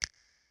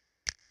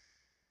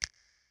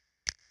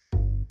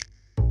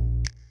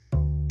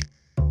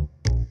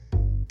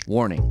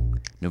Warning: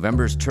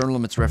 November's term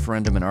limits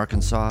referendum in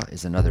Arkansas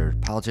is another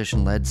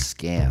politician-led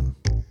scam.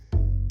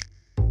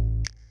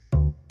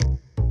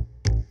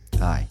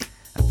 Hi,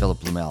 I'm Philip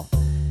Blumel.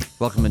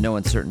 Welcome to No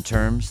Uncertain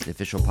Terms, the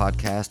official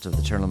podcast of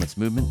the term limits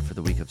movement for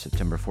the week of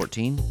September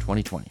 14,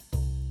 2020.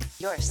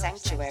 Your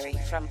sanctuary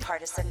from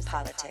partisan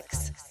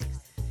politics.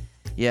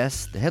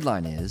 Yes, the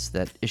headline is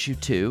that Issue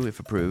 2,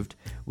 if approved,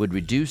 would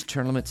reduce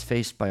term limits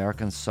faced by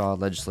Arkansas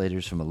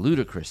legislators from a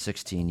ludicrous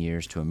 16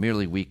 years to a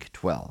merely weak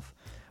 12.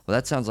 Well,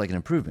 that sounds like an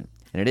improvement,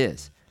 and it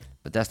is,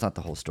 but that's not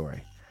the whole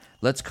story.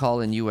 Let's call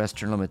in U.S.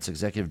 Term Limits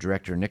Executive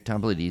Director Nick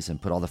Tomboulides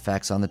and put all the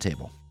facts on the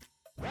table.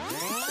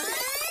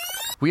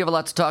 We have a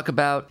lot to talk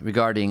about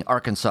regarding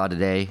Arkansas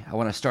today. I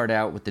want to start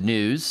out with the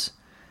news.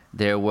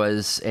 There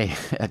was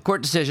a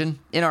court decision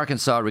in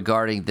Arkansas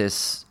regarding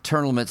this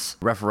term limits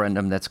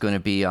referendum that's going to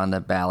be on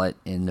the ballot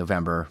in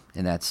November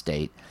in that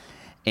state.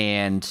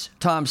 And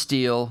Tom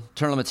Steele,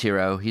 term limits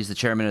hero, he's the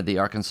chairman of the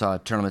Arkansas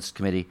Term Limits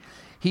Committee.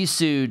 He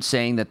sued,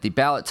 saying that the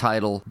ballot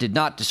title did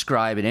not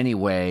describe in any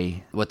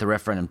way what the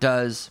referendum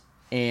does.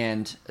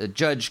 And a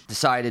judge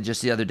decided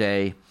just the other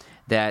day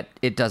that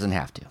it doesn't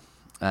have to.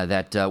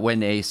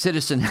 When a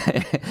citizen's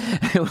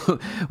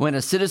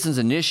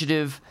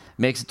initiative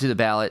makes it to the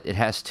ballot, it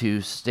has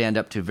to stand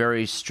up to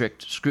very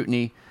strict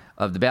scrutiny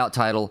of the ballot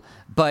title.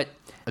 But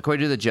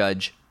according to the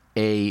judge,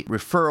 a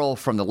referral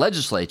from the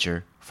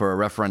legislature for a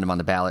referendum on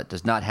the ballot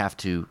does not have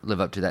to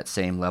live up to that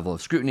same level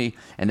of scrutiny,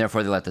 and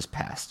therefore they let this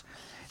pass.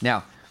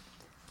 Now,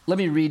 let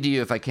me read to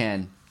you, if I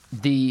can,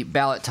 the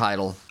ballot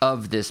title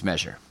of this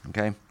measure,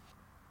 okay?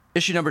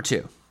 Issue number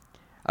 2.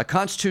 A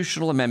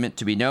constitutional amendment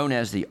to be known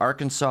as the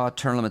Arkansas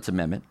Term Limits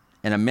Amendment,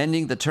 and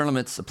amending the term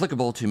limits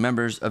applicable to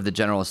members of the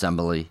General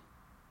Assembly,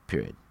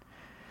 period.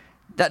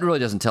 That really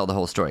doesn't tell the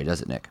whole story,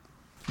 does it, Nick?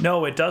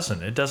 No, it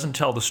doesn't. It doesn't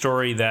tell the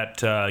story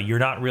that you're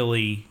not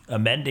really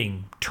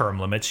amending term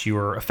limits.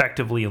 You're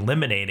effectively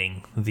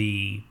eliminating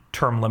the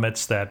term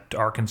limits that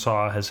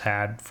Arkansas has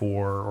had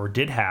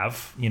did have,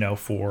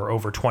 for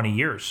over 20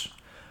 years.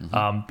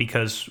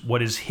 Because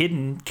what is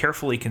hidden,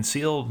 carefully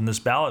concealed in this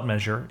ballot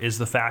measure is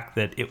the fact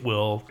that it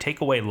will take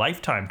away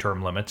lifetime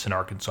term limits in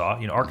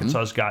Arkansas.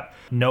 Arkansas's got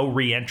no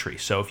reentry.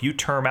 So if you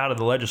term out of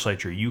the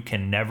legislature, you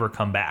can never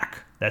come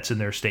back. That's in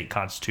their state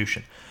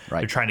constitution.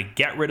 Right. They're trying to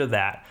get rid of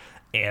that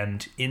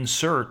and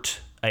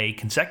insert a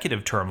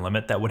consecutive term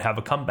limit that would have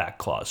a comeback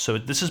clause. So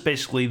this is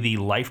basically the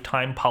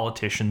Lifetime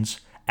Politicians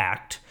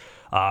Act.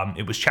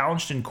 It was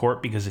challenged in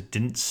court because it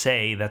didn't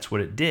say that's what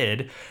it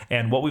did.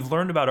 And what we've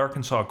learned about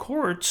Arkansas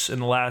courts in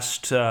the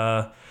last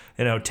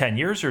 10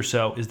 years or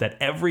so is that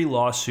every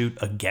lawsuit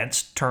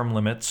against term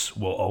limits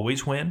will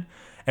always win.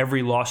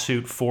 Every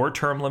lawsuit for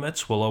term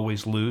limits will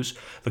always lose.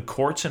 The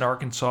courts in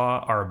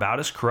Arkansas are about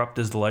as corrupt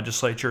as the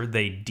legislature.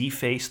 They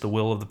deface the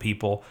will of the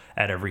people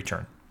at every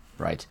turn.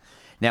 Right.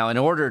 Now, in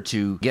order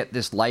to get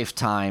this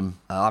lifetime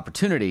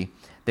opportunity,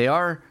 they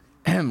are,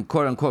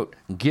 quote unquote,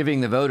 giving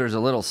the voters a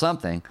little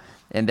something.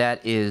 And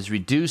that is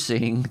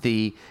reducing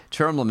the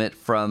term limit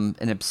from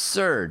an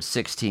absurd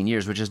 16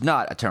 years, which is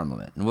not a term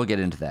limit. And we'll get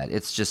into that.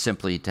 It's just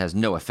simply, it has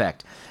no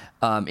effect,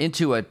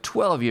 into a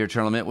 12-year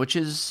term limit, which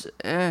is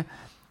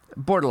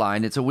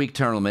borderline. It's a weak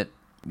term limit,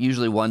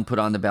 usually one put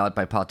on the ballot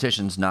by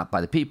politicians, not by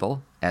the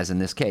people, as in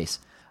this case.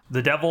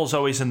 The devil is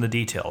always in the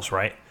details,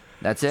 right?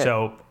 That's it.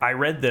 So I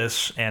read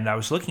this, and I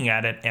was looking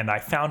at it, and I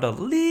found a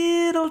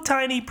little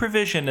tiny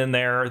provision in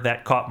there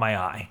that caught my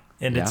eye.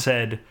 And It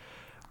said,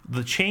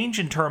 the change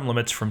in term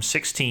limits from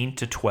 16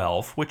 to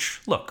 12,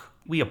 which, look,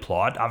 we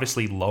applaud.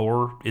 Obviously,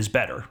 lower is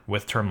better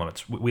with term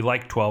limits. We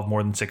like 12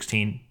 more than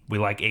 16. We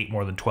like 8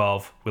 more than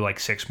 12. We like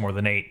 6 more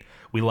than 8.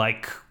 We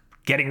like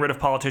getting rid of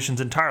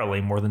politicians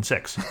entirely more than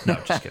 6. No,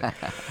 just kidding.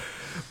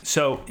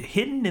 So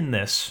hidden in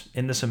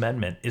this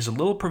amendment is a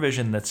little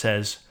provision that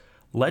says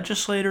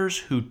legislators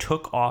who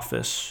took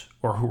office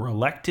or who were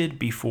elected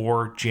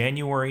before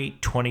January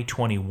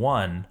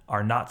 2021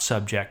 are not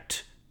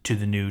subject to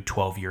the new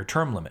 12-year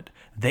term limit.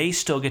 They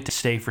still get to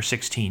stay for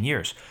 16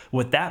 years.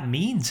 What that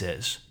means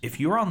is, if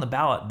you're on the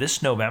ballot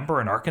this November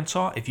in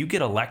Arkansas, if you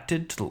get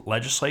elected to the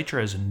legislature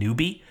as a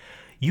newbie,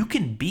 you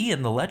can be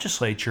in the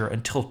legislature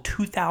until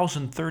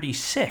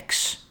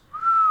 2036.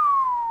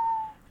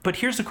 But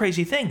here's the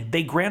crazy thing.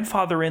 They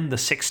grandfather in the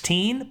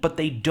 16, but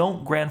they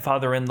don't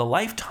grandfather in the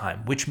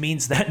lifetime, which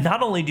means that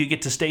not only do you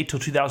get to stay till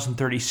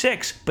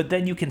 2036, but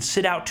then you can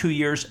sit out 2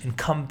 years and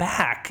come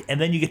back,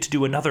 and then you get to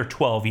do another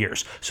 12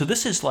 years. So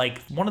this is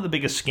like one of the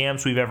biggest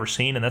scams we've ever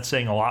seen, and that's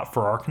saying a lot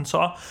for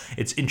Arkansas.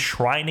 It's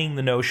enshrining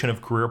the notion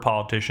of career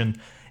politician.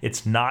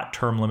 It's not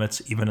term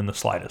limits, even in the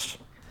slightest.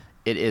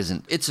 It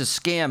isn't. It's a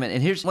scam.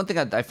 And here's one thing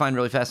I find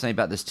really fascinating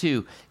about this,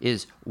 too,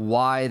 is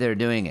why they're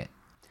doing it.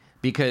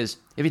 Because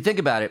if you think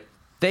about it,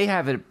 they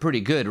have it pretty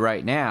good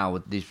right now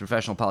with these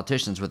professional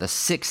politicians with a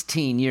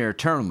 16-year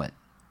term limit.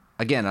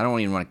 Again, I don't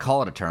even want to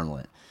call it a term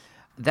limit.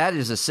 That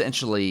is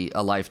essentially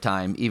a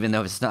lifetime, even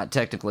though it's not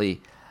technically.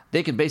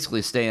 They could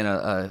basically stay in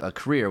a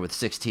career with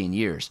 16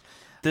 years.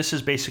 This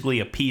is basically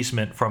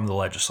appeasement from the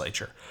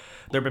legislature.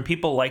 There have been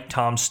people like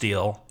Tom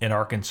Steele in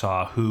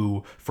Arkansas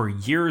who, for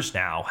years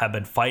now, have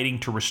been fighting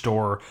to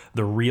restore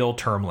the real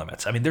term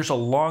limits. I mean, there's a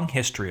long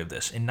history of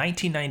this. In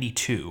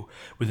 1992,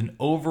 with an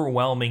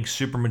overwhelming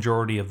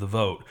supermajority of the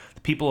vote,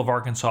 the people of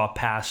Arkansas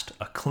passed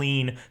a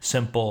clean,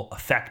 simple,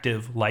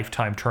 effective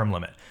lifetime term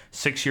limit.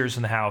 6 years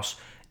in the House,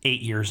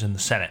 8 years in the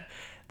Senate.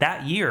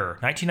 That year,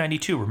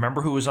 1992,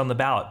 remember who was on the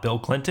ballot? Bill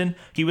Clinton.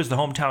 He was the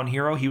hometown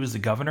hero. He was the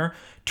governor.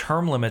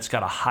 Term limits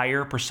got a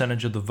higher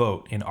percentage of the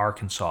vote in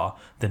Arkansas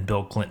than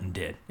Bill Clinton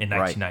did in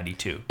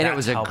 1992. Right. And it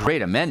was a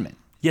great amendment.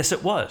 Yes,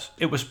 it was.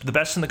 It was the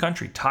best in the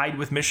country, tied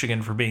with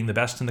Michigan for being the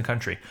best in the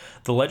country.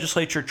 The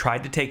legislature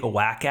tried to take a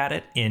whack at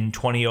it in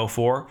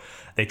 2004.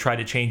 They tried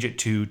to change it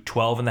to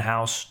 12 in the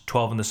House,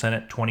 12 in the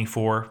Senate,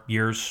 24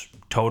 years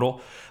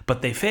total,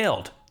 but they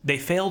failed. They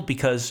failed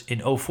because in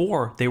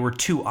 2004, they were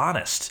too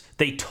honest.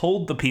 They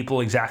told the people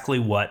exactly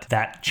what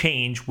that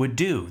change would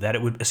do, that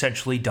it would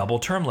essentially double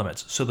term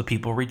limits. So the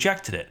people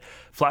rejected it.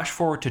 Flash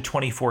forward to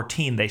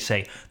 2014, they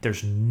say,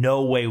 there's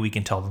no way we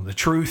can tell them the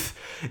truth.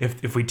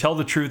 If we tell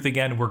the truth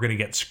again, we're going to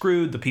get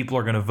screwed. The people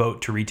are going to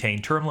vote to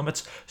retain term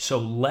limits. So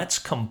let's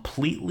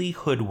completely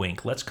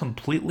hoodwink, let's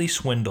completely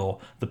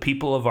swindle the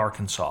people of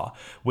Arkansas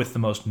with the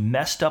most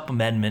messed up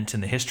amendment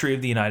in the history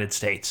of the United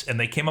States. And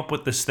they came up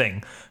with this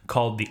thing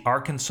called the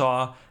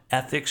Arkansas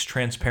Ethics,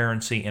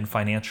 Transparency, and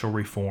Financial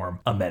Reform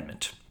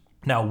Amendment.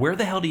 Now, where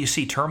the hell do you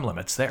see term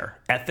limits there?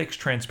 Ethics,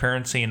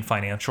 transparency, and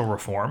financial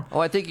reform. Oh,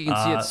 I think you can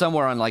see it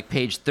somewhere on like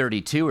page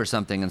 32 or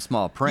something in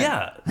small print.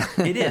 Yeah,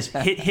 it is.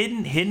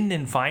 Hidden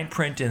in fine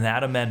print in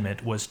that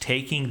amendment was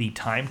taking the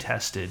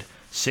time-tested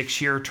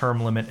 6-year term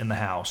limit in the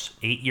House,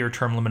 8-year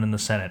term limit in the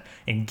Senate,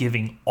 and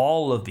giving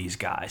all of these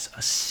guys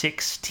a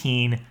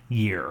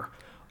 16-year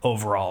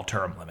overall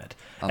term limit.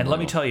 And let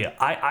me tell you,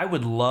 I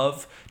would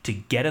love to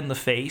get in the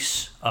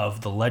face of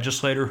the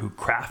legislator who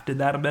crafted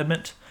that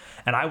amendment,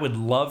 and I would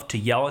love to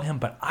yell at him,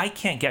 but I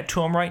can't get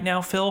to him right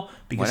now, Phil,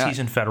 because he's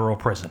in federal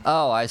prison.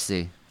 Oh, I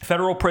see.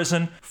 Federal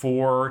prison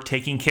for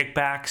taking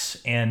kickbacks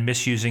and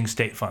misusing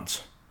state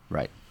funds.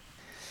 Right.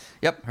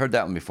 Yep, heard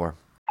that one before.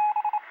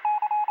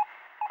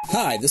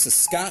 Hi, this is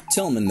Scott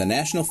Tillman, the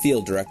National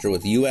Field Director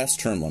with U.S.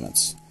 Term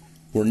Limits.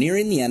 We're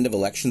nearing the end of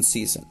election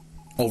season.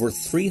 Over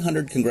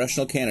 300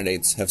 congressional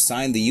candidates have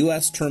signed the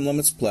U.S. Term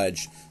Limits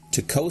Pledge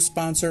to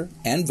co-sponsor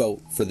and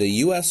vote for the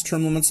U.S.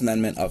 Term Limits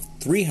Amendment of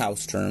 3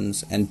 House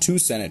terms and 2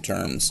 Senate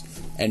terms,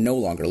 and no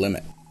longer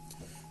limit.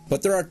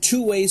 But there are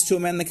 2 ways to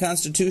amend the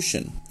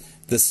Constitution.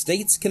 The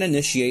states can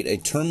initiate a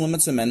Term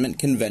Limits Amendment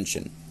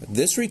Convention.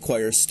 This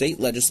requires state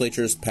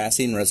legislatures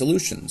passing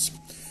resolutions.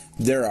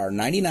 There are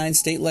 99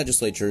 state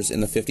legislatures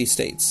in the 50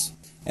 states,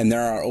 and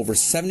there are over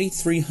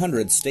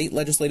 7,300 state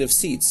legislative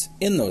seats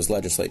in those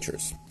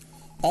legislatures.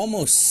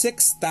 Almost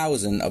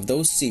 6,000 of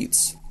those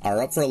seats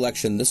are up for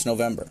election this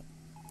November.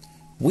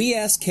 We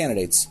ask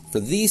candidates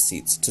for these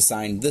seats to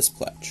sign this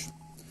pledge.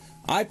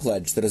 I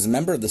pledge that as a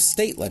member of the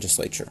state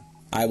legislature,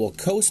 I will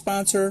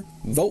co-sponsor,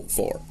 vote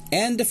for,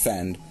 and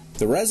defend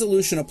the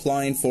resolution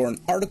applying for an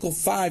Article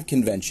 5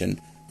 convention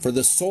for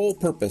the sole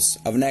purpose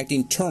of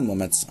enacting term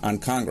limits on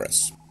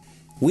Congress.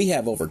 We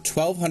have over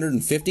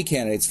 1,250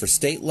 candidates for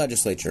state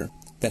legislature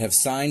that have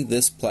signed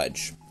this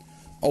pledge.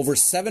 Over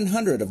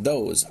 700 of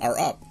those are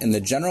up in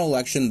the general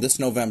election this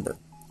November.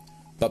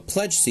 But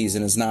pledge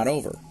season is not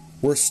over.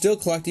 We're still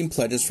collecting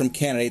pledges from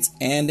candidates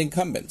and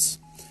incumbents.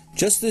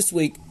 Just this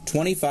week,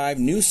 25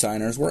 new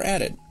signers were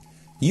added.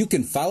 You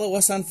can follow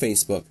us on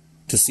Facebook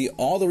to see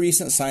all the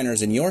recent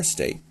signers in your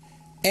state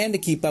and to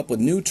keep up with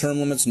new term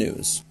limits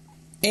news.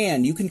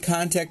 And you can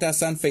contact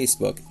us on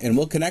Facebook and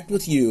we'll connect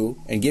with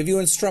you and give you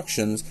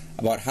instructions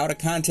about how to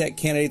contact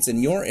candidates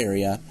in your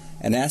area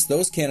and ask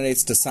those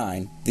candidates to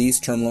sign these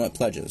term limit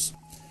pledges.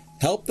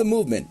 Help the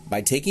movement by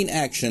taking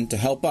action to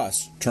help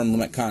us term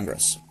limit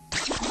Congress.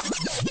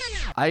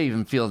 I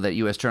even feel that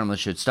U.S. term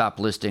limits should stop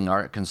listing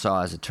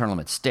Arkansas as a term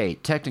limit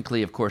state.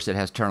 Technically, of course, it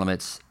has term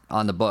limits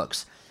on the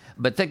books.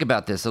 But think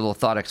about this, a little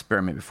thought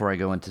experiment before I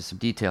go into some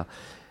detail.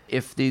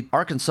 If the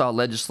Arkansas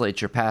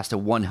legislature passed a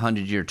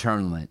 100-year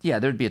term limit, yeah,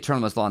 there'd be a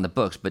term limit law on the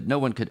books, but no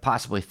one could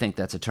possibly think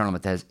that's a term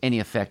limit that has any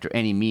effect or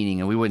any meaning,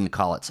 and we wouldn't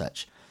call it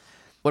such.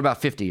 What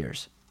about 50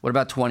 years? What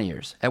about 20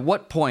 years? At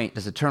what point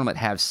does a term limit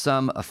have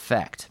some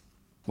effect?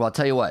 Well, I'll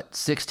tell you what,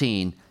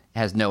 16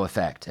 has no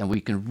effect, and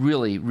we can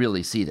really,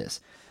 really see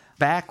this.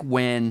 Back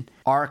when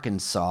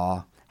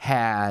Arkansas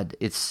had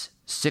its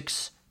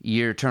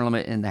 6-year term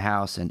limit in the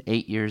House and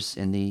 8 years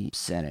in the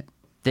Senate,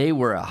 they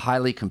were a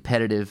highly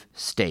competitive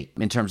state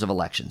in terms of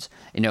elections.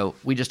 You know,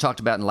 we just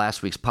talked about in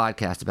last week's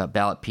podcast about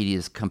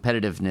Ballotpedia's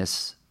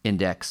competitiveness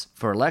index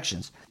for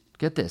elections.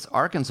 Get this,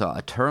 Arkansas,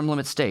 a term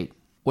limit state,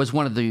 was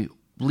one of the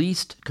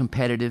least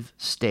competitive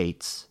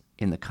states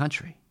in the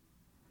country.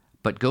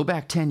 But go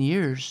back 10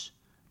 years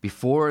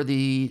before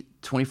the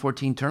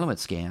 2014 term limit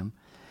scam,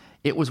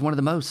 it was one of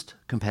the most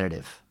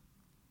competitive.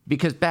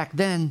 Because back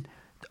then,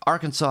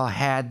 Arkansas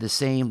had the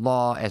same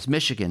law as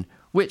Michigan,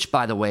 which,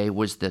 by the way,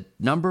 was the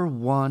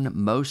 #1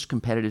 most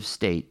competitive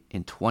state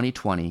in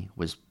 2020,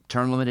 was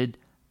term limited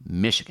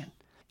Michigan.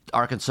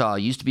 Arkansas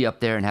used to be up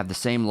there and have the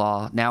same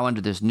law. Now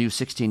under this new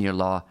 16-year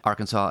law,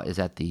 Arkansas is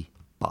at the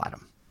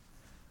bottom.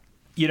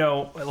 You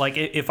know, like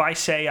if I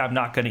say I'm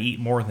not going to eat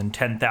more than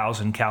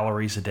 10,000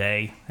 calories a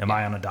day, am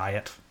I on a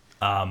diet?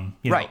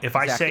 Right, if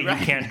I say exactly right.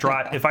 you can't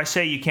drive, if I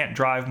say you can't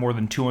drive more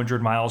than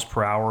 200 miles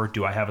per hour,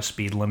 do I have a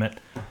speed limit?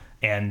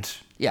 And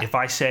if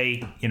I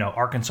say,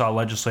 Arkansas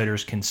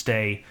legislators can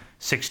stay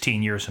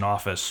 16 years in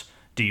office,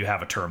 do you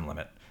have a term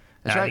limit?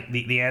 That's right.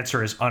 The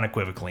answer is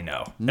unequivocally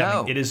no. No.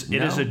 I mean, it is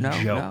a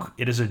joke. No.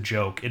 It is a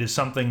joke. It is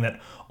something that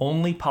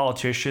only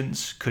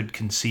politicians could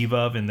conceive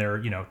of in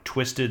their,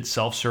 twisted,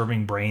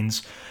 self-serving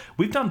brains.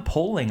 We've done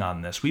polling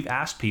on this. We've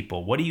asked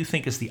people, what do you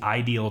think is the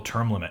ideal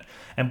term limit?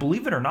 And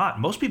believe it or not,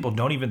 most people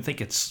don't even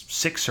think it's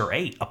 6 or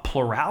 8. A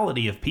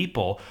plurality of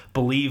people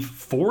believe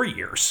 4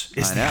 years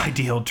is the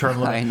ideal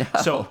term limit. I know.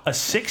 So a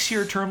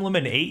 6-year term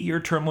limit, an 8-year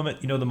term limit,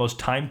 the most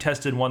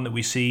time-tested one that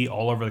we see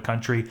all over the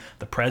country,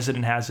 the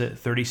president has it,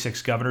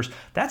 36 governors.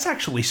 That's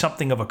actually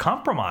something of a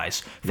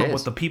compromise from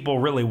what the people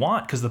really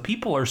want, because the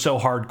people are so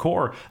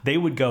hardcore, they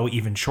would go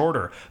even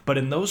shorter. But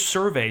in those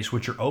surveys,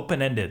 which are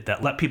open-ended,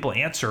 that let people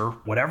answer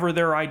whatever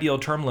their ideal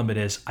term limit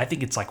is, I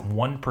think it's like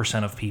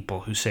 1% of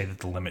people who say that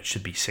the limit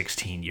should be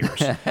 16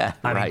 years.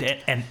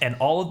 Right. And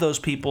all of those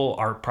people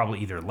are probably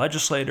either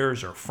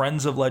legislators or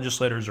friends of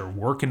legislators or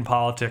work in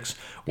politics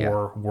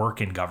or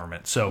work in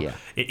government. So,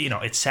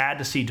 it's sad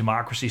to see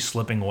democracy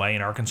slipping away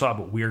in Arkansas,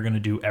 but we're going to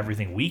do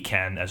everything we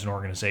can as an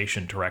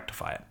organization to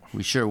rectify it.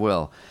 We sure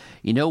will.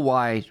 You know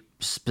why,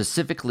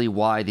 specifically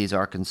why these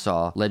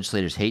Arkansas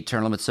legislators hate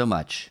term limits so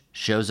much,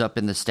 shows up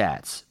in the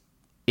stats.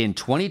 In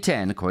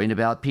 2010, according to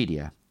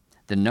Ballotpedia,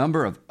 the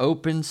number of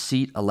open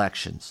seat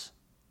elections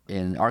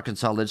in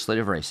Arkansas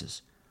legislative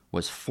races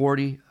was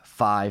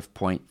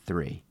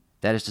 45.3.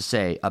 That is to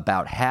say,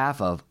 about half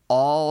of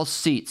all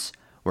seats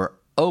were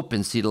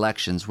open seat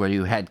elections where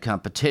you had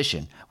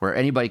competition, where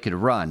anybody could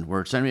run,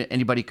 where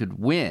anybody could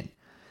win.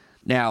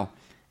 Now,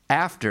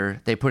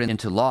 after they put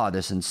into law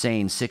this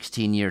insane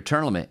 16-year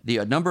term limit,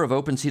 the number of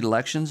open seat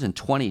elections in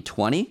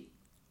 2020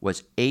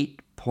 was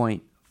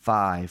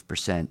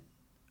 8.5%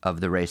 of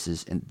the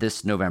races in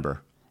this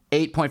November.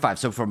 8.5.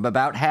 So from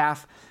about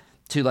half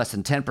to less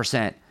than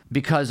 10%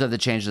 because of the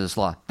change of this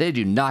law. They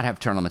do not have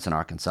term limits in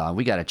Arkansas.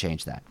 We got to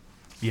change that.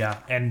 Yeah.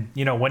 And,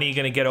 when are you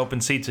going to get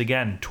open seats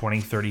again?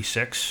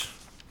 2036?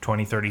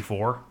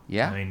 2034?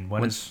 Yeah. I mean,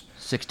 when is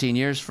 16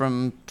 years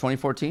from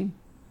 2014?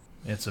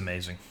 It's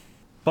amazing.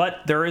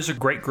 But there is a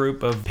great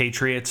group of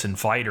patriots and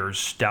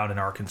fighters down in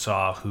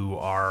Arkansas who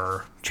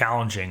are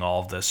challenging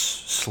all of this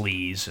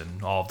sleaze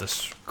and all of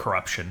this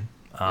corruption.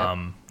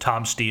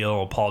 Tom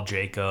Steele, Paul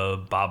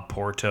Jacob, Bob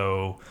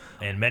Porto,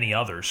 and many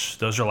others.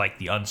 Those are like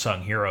the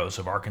unsung heroes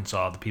of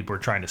Arkansas, the people who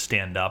are trying to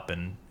stand up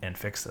and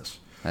fix this.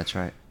 That's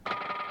right.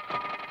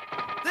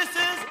 This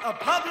is a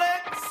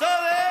public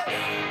service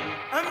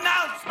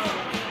announcement.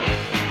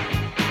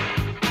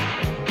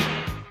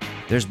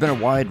 There's been a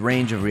wide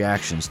range of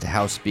reactions to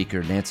House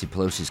Speaker Nancy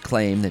Pelosi's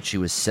claim that she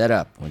was set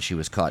up when she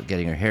was caught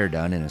getting her hair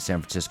done in a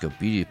San Francisco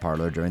beauty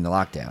parlor during the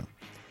lockdown.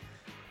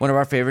 One of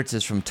our favorites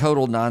is from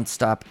total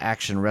nonstop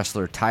action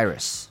wrestler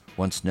Tyrus,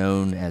 once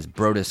known as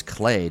Brodus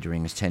Clay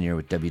during his tenure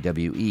with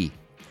WWE.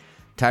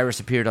 Tyrus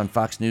appeared on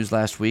Fox News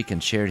last week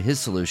and shared his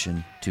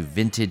solution to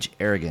vintage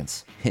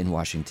arrogance in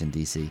Washington,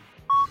 D.C.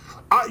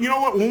 You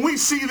know what? When we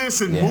see this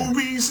in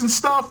movies and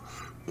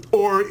stuff,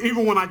 or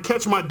even when I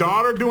catch my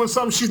daughter doing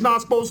something she's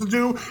not supposed to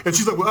do, and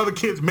she's like, well, other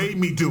kids made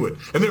me do it,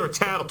 and they're a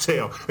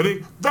tattletale.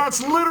 And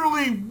that's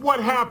literally what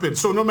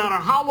happens. So no matter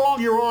how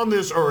long you're on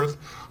this earth,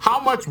 how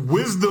much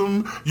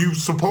wisdom you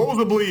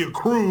supposedly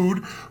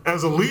accrued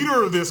as a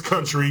leader of this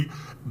country,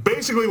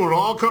 basically when it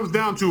all comes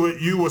down to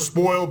it, you a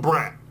spoiled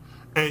brat.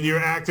 And you're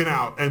acting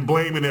out and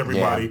blaming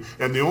everybody.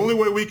 Yeah. And the only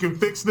way we can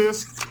fix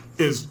this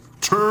is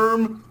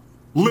term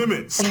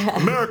limits.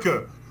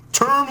 America,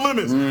 term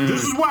limits.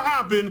 This is what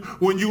happened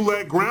when you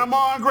let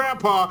grandma and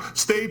grandpa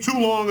stay too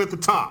long at the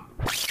top.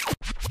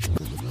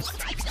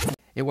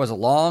 It was a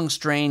long,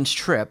 strange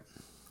trip,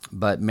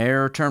 but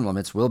mayor term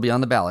limits will be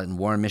on the ballot in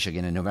Warren,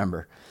 Michigan in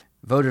November.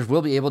 Voters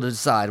will be able to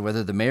decide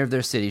whether the mayor of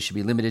their city should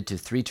be limited to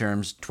 3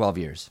 terms, 12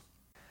 years.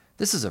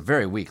 This is a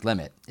very weak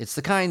limit. It's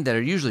the kind that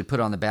are usually put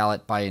on the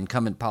ballot by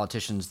incumbent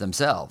politicians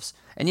themselves.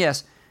 And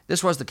yes,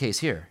 this was the case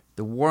here.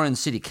 The Warren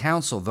City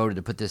Council voted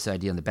to put this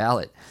idea on the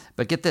ballot.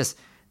 But get this,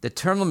 the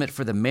term limit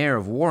for the mayor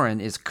of Warren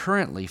is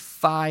currently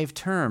 5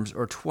 terms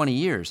or 20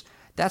 years.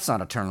 That's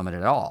not a term limit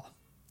at all.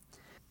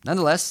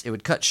 Nonetheless, it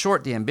would cut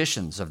short the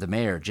ambitions of the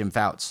mayor, Jim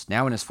Fouts,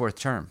 now in his 4th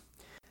term.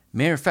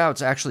 Mayor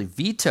Fouts actually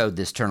vetoed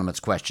this term limits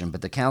question,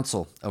 but the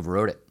council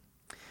overrode it.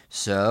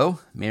 So,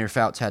 Mayor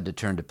Fouts had to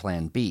turn to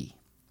Plan B.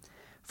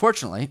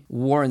 Fortunately,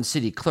 Warren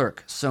City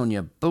Clerk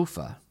Sonia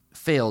Bofa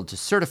failed to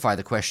certify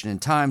the question in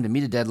time to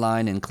meet a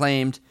deadline and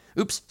claimed,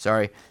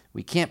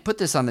 we can't put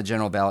this on the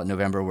general ballot in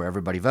November where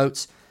everybody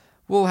votes.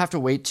 We'll have to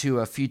wait to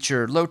a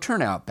future low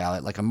turnout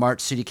ballot like a March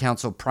City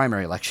Council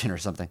primary election or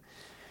something.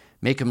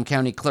 Macomb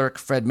County Clerk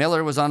Fred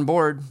Miller was on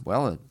board.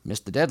 Well, it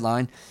missed the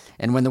deadline.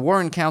 And when the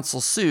Warren Council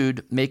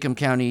sued, Macomb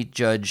County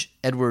Judge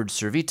Edward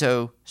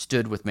Servito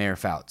stood with Mayor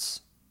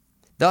Fouts.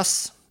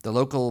 Thus, the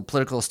local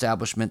political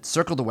establishment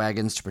circled the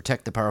wagons to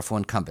protect the powerful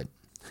incumbent.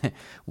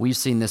 We've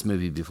seen this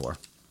movie before.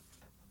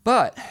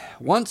 But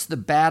once the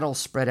battle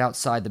spread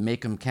outside the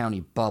Macomb County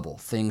bubble,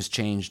 things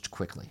changed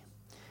quickly.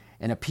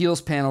 An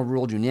appeals panel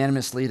ruled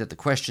unanimously that the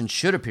question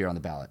should appear on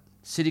the ballot.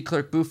 City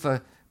Clerk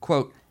Buffa,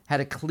 quote, had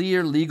a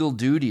clear legal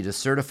duty to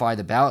certify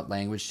the ballot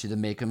language to the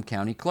Macomb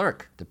County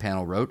clerk, the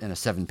panel wrote in a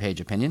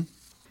 7-page opinion.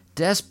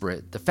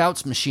 Desperate, the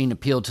Fouts machine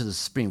appealed to the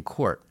Supreme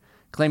Court,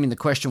 claiming the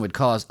question would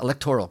cause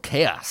electoral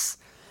chaos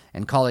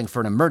and calling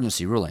for an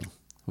emergency ruling.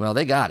 Well,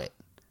 they got it.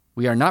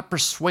 We are not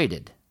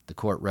persuaded, the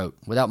court wrote,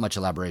 without much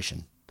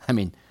elaboration. I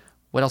mean,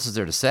 what else is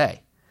there to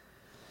say?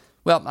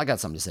 Well, I got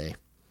something to say.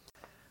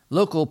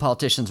 Local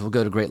politicians will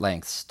go to great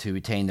lengths to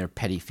retain their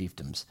petty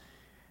fiefdoms.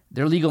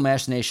 Their legal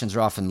machinations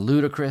are often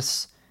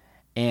ludicrous,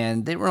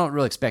 and they don't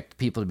really expect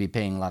people to be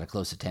paying a lot of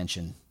close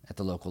attention at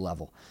the local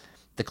level.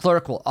 The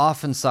clerk will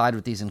often side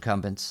with these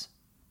incumbents.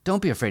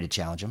 Don't be afraid to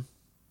challenge them.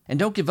 And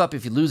don't give up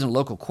if you lose in a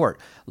local court.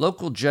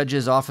 Local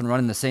judges often run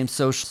in the same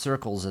social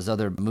circles as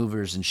other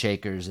movers and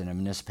shakers in a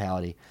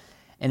municipality.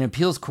 An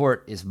appeals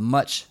court is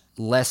much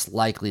less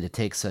likely to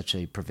take such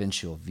a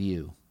provincial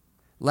view.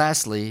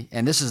 Lastly,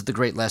 and this is the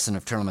great lesson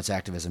of term limits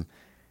activism,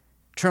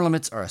 term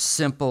limits are a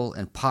simple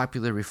and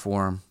popular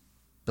reform,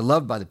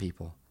 beloved by the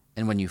people,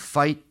 and when you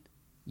fight,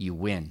 you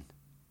win.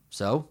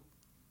 So,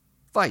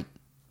 fight.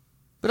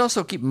 But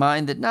also keep in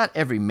mind that not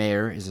every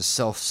mayor is a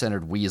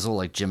self-centered weasel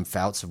like Jim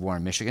Fouts of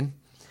Warren, Michigan.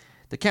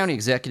 The county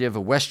executive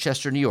of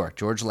Westchester, New York,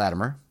 George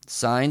Latimer,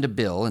 signed a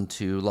bill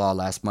into law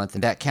last month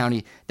in that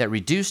county that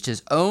reduced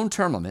his own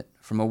term limit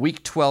from a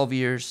weak 12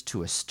 years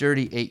to a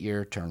sturdy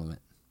 8-year term limit.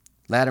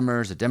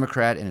 Latimer is a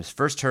Democrat in his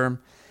first term.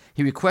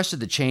 He requested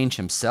the change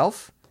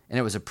himself, and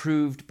it was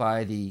approved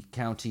by the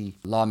county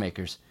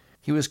lawmakers.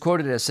 He was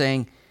quoted as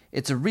saying,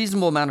 "It's a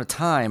reasonable amount of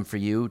time for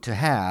you to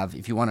have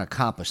if you want to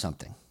accomplish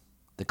something.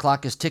 The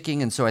clock is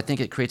ticking, and so I think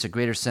it creates a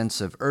greater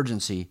sense of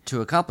urgency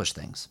to accomplish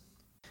things."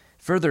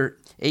 Further,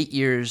 8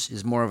 years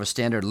is more of a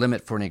standard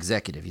limit for an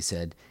executive, he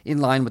said, in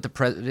line with the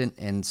president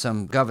and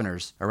some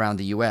governors around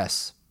the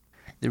U.S.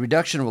 The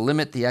reduction will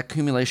limit the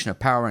accumulation of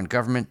power in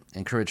government,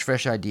 encourage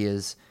fresh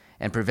ideas,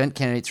 and prevent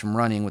candidates from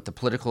running with the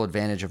political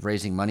advantage of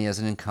raising money as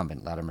an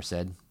incumbent, Latimer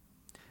said.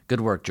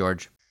 Good work,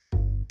 George.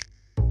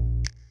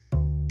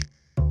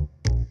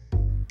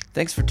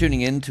 Thanks for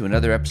tuning in to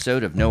another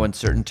episode of No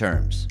Uncertain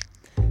Terms.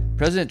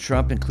 President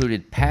Trump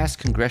included past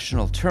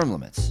congressional term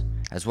limits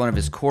as one of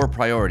his core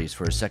priorities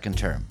for his second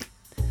term.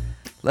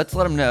 Let's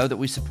let him know that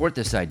we support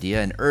this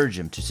idea and urge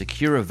him to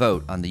secure a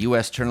vote on the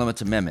U.S. Term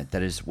Limits Amendment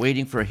that is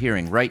waiting for a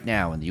hearing right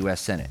now in the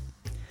U.S. Senate.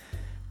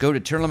 Go to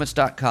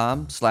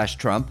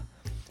termlimits.com/Trump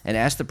and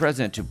ask the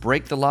president to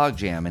break the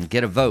logjam and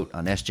get a vote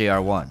on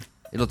SJR 1.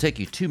 It'll take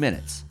you 2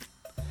 minutes.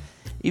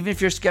 Even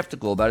if you're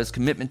skeptical about his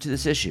commitment to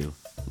this issue,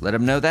 let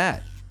him know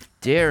that.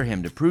 Dare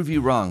him to prove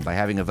you wrong by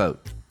having a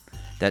vote.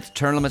 That's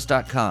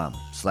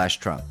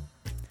termlimits.com/Trump.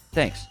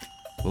 Thanks.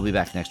 We'll be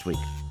back next week.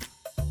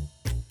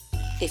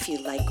 If you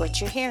like what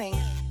you're hearing,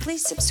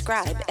 please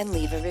subscribe and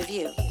leave a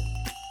review.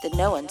 The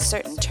No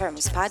Uncertain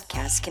Terms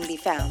podcast can be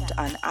found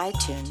on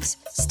iTunes,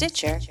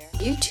 Stitcher,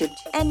 YouTube,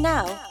 and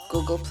now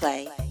Google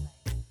Play.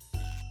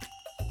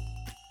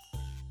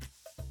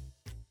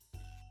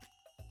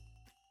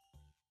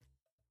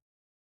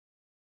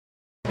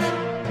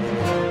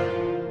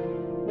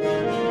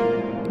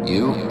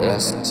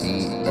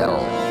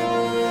 USTL.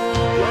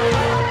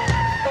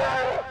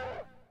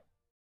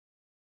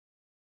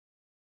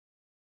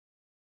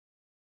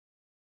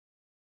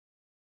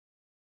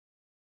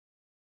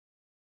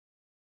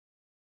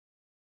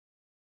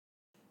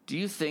 Do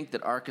you think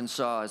that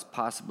Arkansas is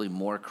possibly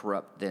more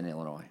corrupt than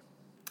Illinois?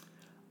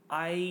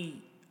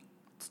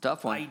 It's a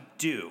tough one. I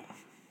do.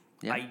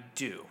 Yeah. I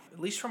do. At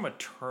least from a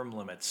term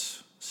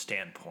limits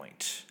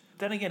standpoint.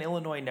 Then again,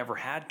 Illinois never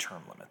had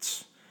term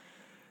limits.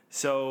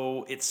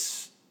 So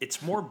it's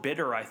more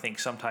bitter, I think,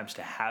 sometimes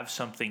to have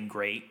something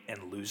great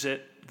and lose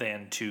it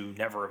than to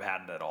never have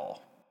had it at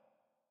all.